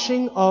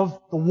washing of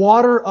the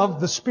water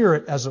of the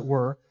Spirit, as it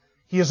were.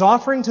 He is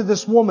offering to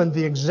this woman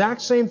the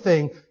exact same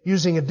thing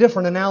using a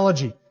different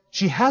analogy.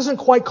 She hasn't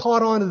quite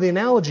caught on to the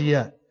analogy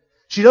yet.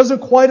 She doesn't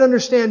quite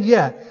understand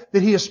yet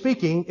that he is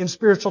speaking in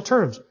spiritual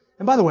terms.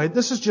 And by the way,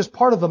 this is just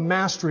part of the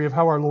mastery of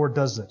how our Lord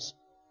does this.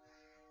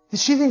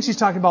 She thinks he's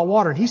talking about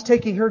water, and he's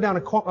taking her down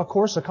a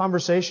course, a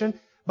conversation.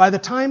 By the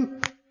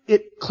time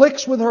it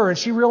clicks with her and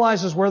she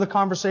realizes where the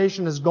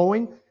conversation is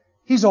going,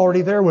 he's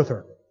already there with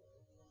her.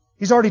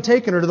 He's already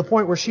taken her to the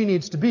point where she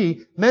needs to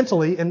be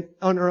mentally and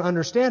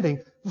understanding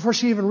before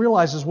she even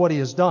realizes what he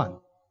has done.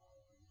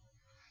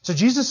 So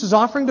Jesus is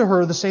offering to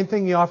her the same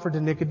thing he offered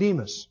to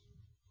Nicodemus.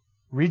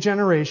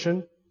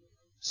 Regeneration,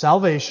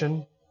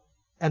 salvation,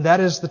 and that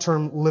is the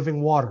term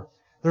living water.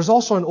 There's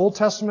also an Old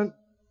Testament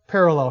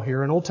parallel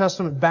here, an Old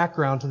Testament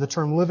background to the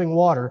term living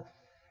water.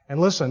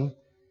 And listen,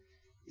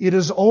 it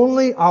is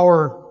only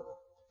our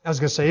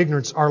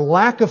ignorance, our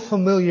lack of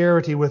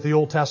familiarity with the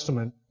Old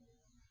Testament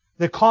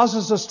that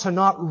causes us to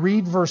not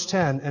read verse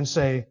 10 and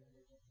say,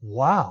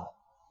 wow.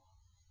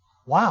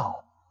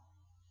 Wow.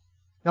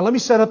 Now let me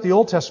set up the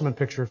Old Testament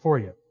picture for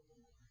you.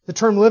 The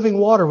term living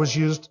water was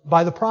used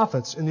by the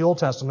prophets in the Old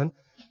Testament,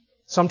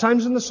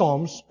 sometimes in the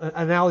Psalms,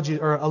 analogy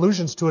or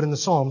allusions to it in the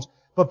Psalms,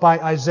 but by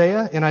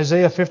Isaiah, in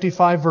Isaiah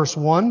 55 verse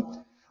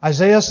 1,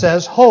 Isaiah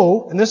says,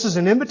 Ho, and this is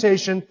an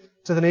invitation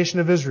to the nation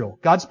of Israel,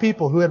 God's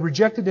people who had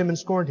rejected Him and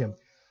scorned Him.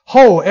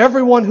 Ho,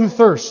 everyone who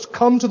thirsts,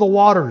 come to the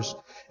waters.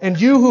 And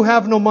you who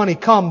have no money,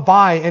 come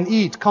buy and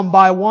eat. Come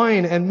buy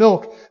wine and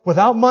milk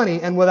without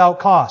money and without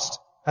cost.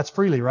 That's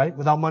freely, right?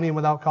 Without money and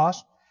without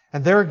cost.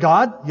 And there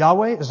God,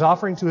 Yahweh, is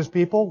offering to His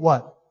people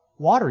what?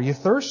 Water. You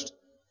thirst?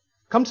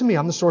 Come to me.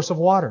 I'm the source of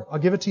water. I'll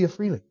give it to you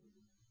freely.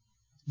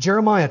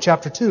 Jeremiah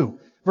chapter 2,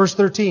 verse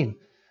 13.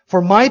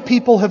 For my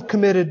people have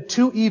committed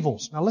two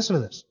evils. Now listen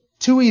to this.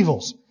 Two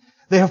evils.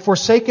 They have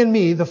forsaken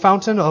me, the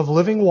fountain of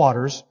living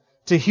waters,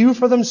 to hew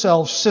for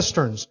themselves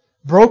cisterns,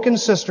 broken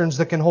cisterns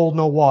that can hold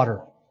no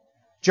water.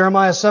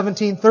 Jeremiah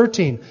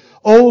 17:13.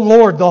 O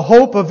Lord, the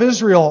hope of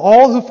Israel,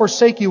 all who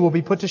forsake you will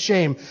be put to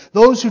shame.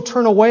 Those who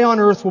turn away on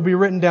earth will be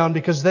written down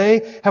because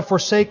they have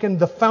forsaken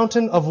the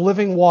fountain of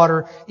living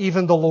water,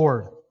 even the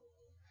Lord.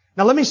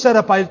 Now let me set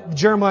up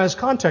Jeremiah's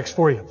context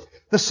for you.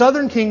 The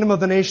southern kingdom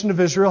of the nation of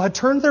Israel had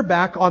turned their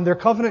back on their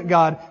covenant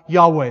God,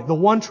 Yahweh, the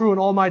one true and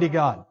almighty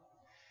God.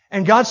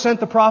 And God sent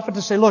the prophet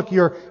to say, look,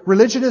 your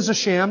religion is a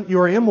sham,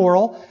 you are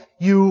immoral,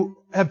 you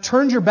have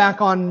turned your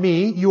back on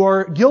me, you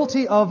are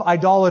guilty of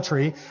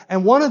idolatry.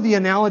 And one of the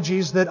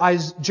analogies that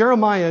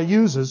Jeremiah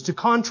uses to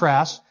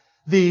contrast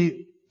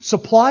the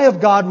supply of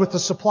God with the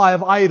supply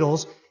of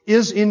idols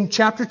is in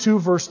chapter 2,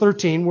 verse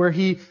 13, where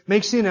he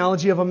makes the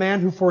analogy of a man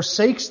who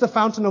forsakes the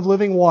fountain of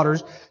living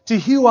waters to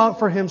hew out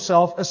for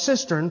himself a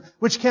cistern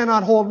which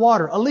cannot hold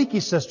water, a leaky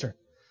cistern.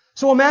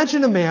 So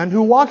imagine a man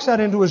who walks out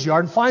into his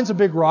yard and finds a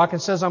big rock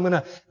and says, I'm going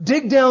to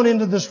dig down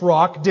into this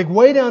rock, dig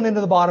way down into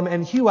the bottom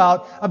and hew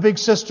out a big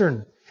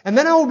cistern. And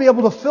then I will be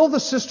able to fill the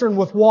cistern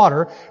with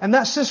water, and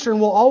that cistern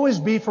will always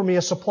be for me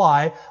a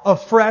supply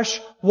of fresh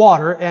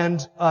water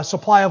and a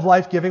supply of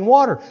life-giving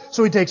water.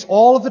 So he takes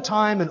all of the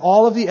time and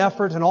all of the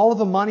effort and all of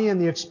the money and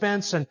the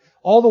expense and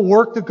all the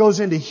work that goes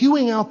into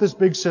hewing out this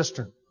big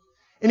cistern.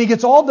 And he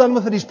gets all done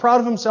with it. He's proud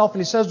of himself, and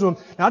he says to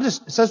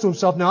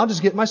himself, now I'll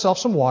just get myself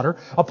some water.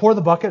 I'll pour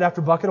the bucket after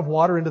bucket of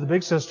water into the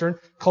big cistern,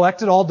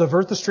 collect it all,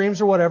 divert the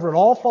streams or whatever. It'll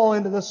all fall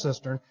into this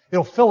cistern.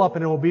 It'll fill up,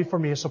 and it will be for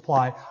me a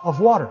supply of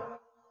water.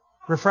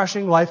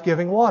 Refreshing,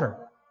 life-giving water.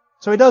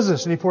 So he does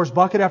this, and he pours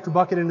bucket after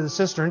bucket into the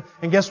cistern,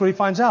 and guess what he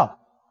finds out?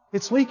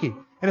 It's leaky.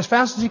 And as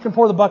fast as he can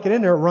pour the bucket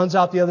in there, it runs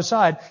out the other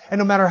side. And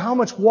no matter how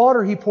much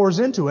water he pours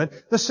into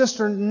it, the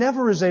cistern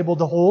never is able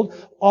to hold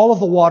all of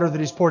the water that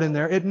he's poured in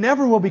there. It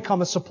never will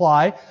become a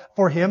supply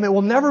for him. It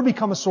will never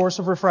become a source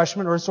of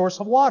refreshment or a source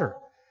of water.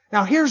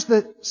 Now here's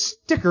the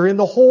sticker in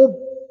the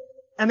whole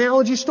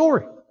analogy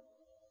story.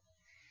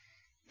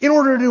 In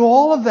order to do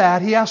all of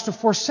that, he has to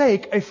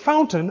forsake a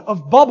fountain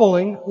of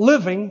bubbling,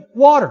 living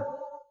water.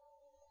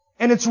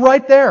 And it's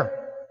right there.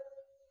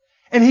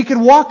 And he could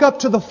walk up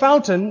to the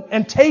fountain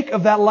and take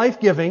of that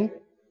life-giving,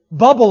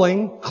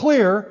 bubbling,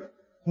 clear,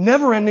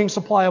 never-ending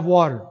supply of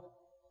water.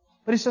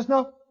 But he says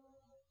no.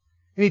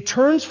 And he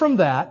turns from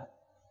that,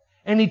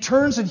 and he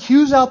turns and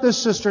hews out this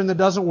cistern that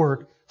doesn't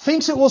work,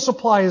 thinks it will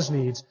supply his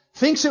needs,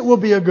 thinks it will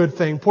be a good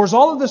thing, pours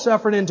all of this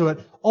effort into it,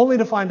 only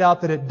to find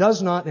out that it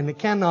does not, and it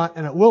cannot,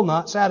 and it will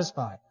not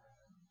satisfy.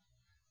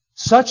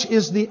 Such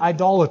is the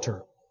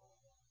idolater.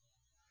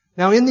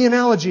 Now in the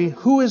analogy,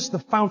 who is the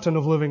fountain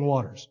of living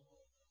waters?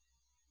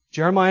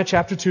 Jeremiah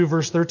chapter 2,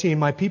 verse 13,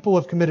 my people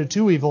have committed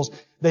two evils.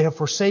 They have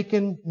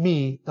forsaken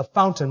me, the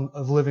fountain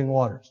of living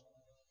waters.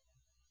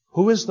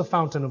 Who is the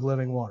fountain of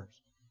living waters?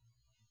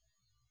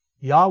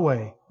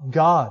 Yahweh,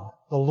 God,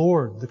 the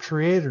Lord, the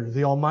Creator,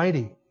 the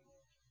Almighty,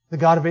 the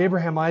God of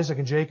Abraham, Isaac,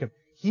 and Jacob.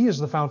 He is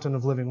the fountain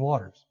of living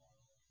waters.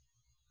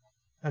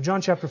 Now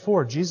John chapter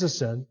 4, Jesus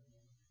said,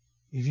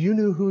 if you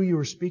knew who you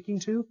were speaking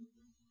to,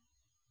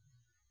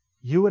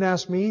 you would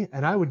ask me,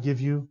 and I would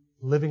give you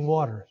living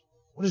waters.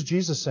 What is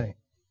Jesus saying?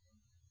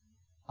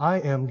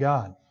 I am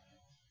God.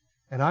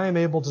 And I am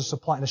able to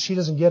supply. Now she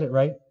doesn't get it,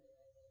 right?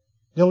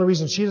 The only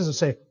reason she doesn't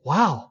say,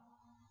 wow,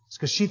 is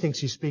because she thinks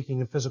he's speaking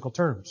in physical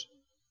terms.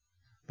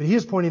 But he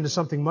is pointing to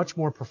something much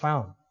more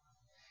profound.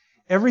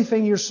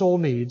 Everything your soul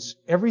needs,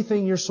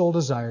 everything your soul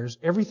desires,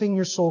 everything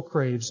your soul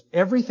craves,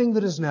 everything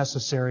that is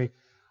necessary,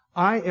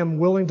 I am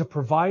willing to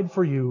provide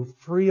for you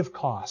free of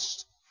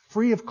cost.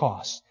 Free of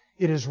cost.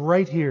 It is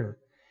right here.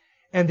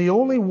 And the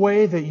only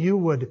way that you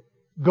would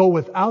go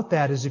without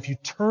that is if you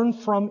turn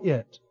from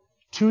it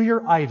to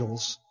your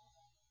idols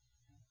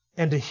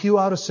and to hew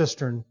out a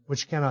cistern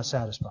which cannot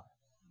satisfy.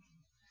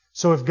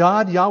 So if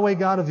God, Yahweh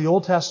God of the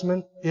Old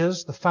Testament,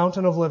 is the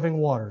fountain of living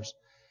waters,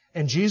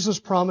 and Jesus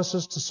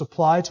promises to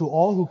supply to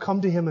all who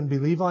come to Him and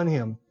believe on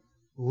Him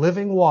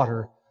living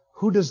water,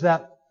 what does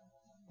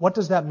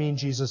that mean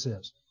Jesus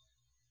is?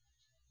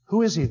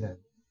 Who is He then?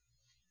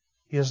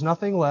 He is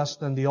nothing less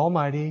than the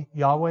Almighty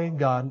Yahweh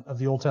God of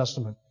the Old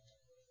Testament.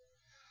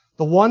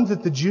 The one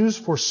that the Jews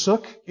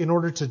forsook in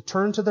order to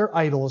turn to their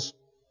idols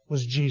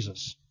was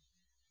Jesus.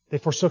 They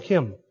forsook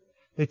Him.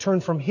 They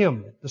turned from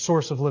Him, the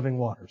source of living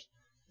waters.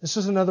 This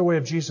is another way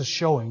of Jesus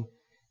showing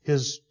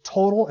His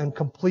total and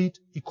complete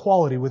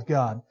equality with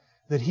God,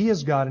 that He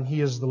is God and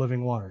He is the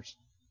living waters.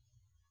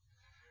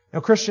 Now,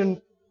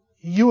 Christian,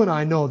 you and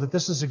I know that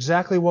this is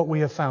exactly what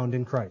we have found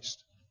in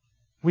Christ.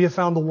 We have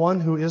found the one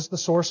who is the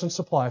source and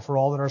supply for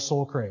all that our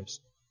soul craves.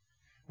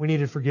 We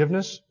needed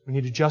forgiveness. We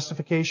needed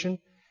justification.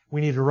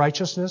 We needed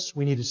righteousness.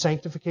 We needed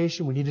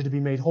sanctification. We needed to be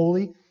made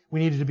holy. We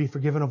needed to be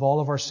forgiven of all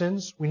of our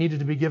sins. We needed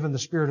to be given the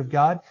Spirit of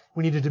God.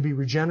 We needed to be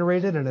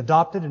regenerated and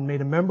adopted and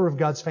made a member of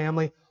God's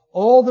family.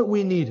 All that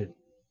we needed,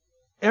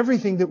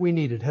 everything that we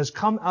needed, has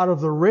come out of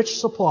the rich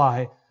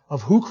supply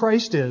of who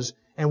Christ is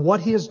and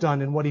what He has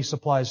done and what He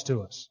supplies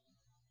to us.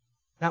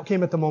 That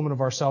came at the moment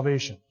of our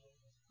salvation.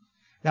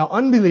 Now,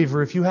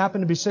 unbeliever, if you happen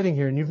to be sitting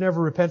here and you've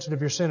never repented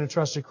of your sin and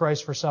trusted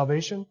Christ for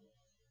salvation,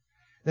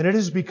 then it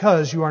is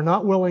because you are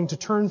not willing to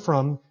turn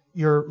from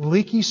your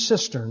leaky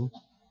cistern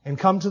and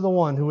come to the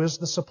one who is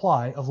the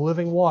supply of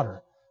living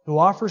water, who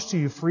offers to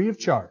you free of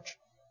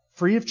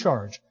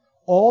charge,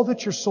 all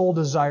that your soul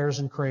desires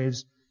and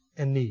craves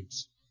and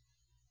needs.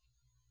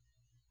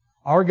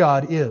 Our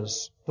God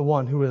is the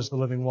one who is the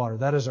living water.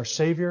 That is our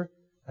Savior.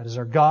 That is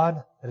our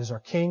God. That is our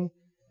King.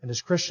 And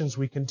as Christians,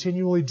 we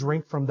continually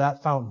drink from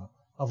that fountain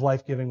of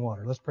life-giving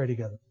water. Let's pray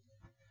together.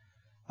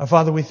 Our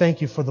Father, we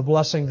thank You for the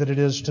blessing that it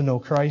is to know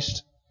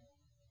Christ,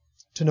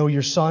 to know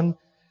Your Son,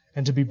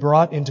 and to be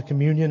brought into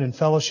communion and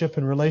fellowship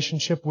and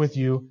relationship with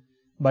You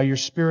by Your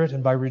Spirit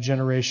and by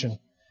regeneration.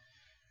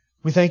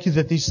 We thank You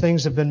that these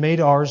things have been made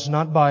ours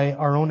not by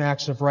our own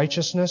acts of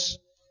righteousness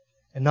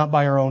and not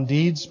by our own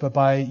deeds, but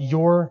by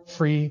Your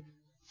free,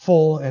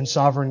 full, and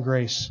sovereign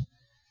grace.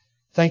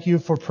 Thank You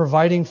for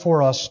providing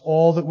for us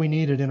all that we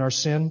needed in our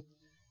sin.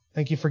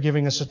 Thank You for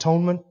giving us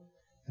atonement.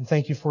 And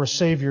thank You for a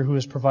Savior who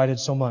has provided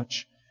so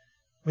much.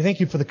 We thank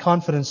You for the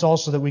confidence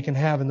also that we can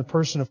have in the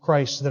person of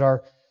Christ, that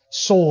our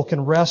soul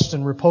can rest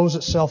and repose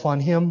itself on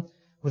Him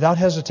without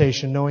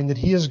hesitation, knowing that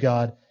He is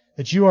God,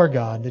 that You are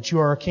God, that You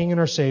are our King and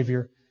our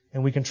Savior,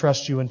 and we can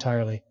trust You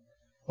entirely.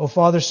 O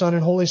Father, Son,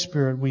 and Holy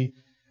Spirit, we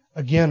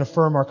again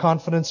affirm our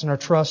confidence and our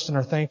trust and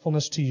our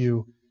thankfulness to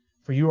You,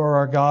 for You are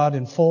our God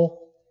in full,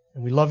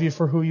 and we love You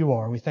for who You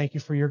are. We thank You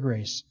for Your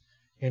grace.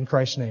 In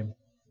Christ's name,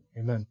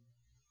 amen.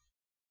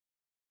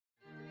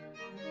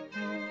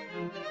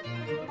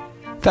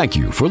 Thank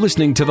you for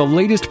listening to the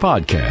latest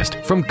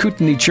podcast from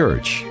Kootenai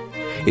Church.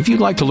 If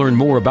you'd like to learn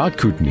more about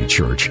Kootenai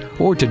Church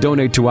or to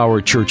donate to our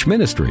church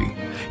ministry,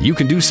 you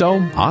can do so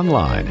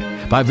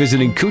online by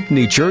visiting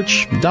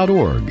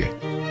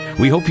kootenaichurch.org.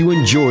 We hope you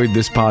enjoyed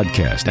this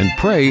podcast and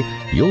pray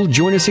you'll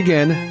join us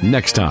again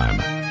next time.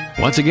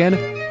 Once again,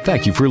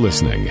 thank you for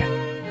listening.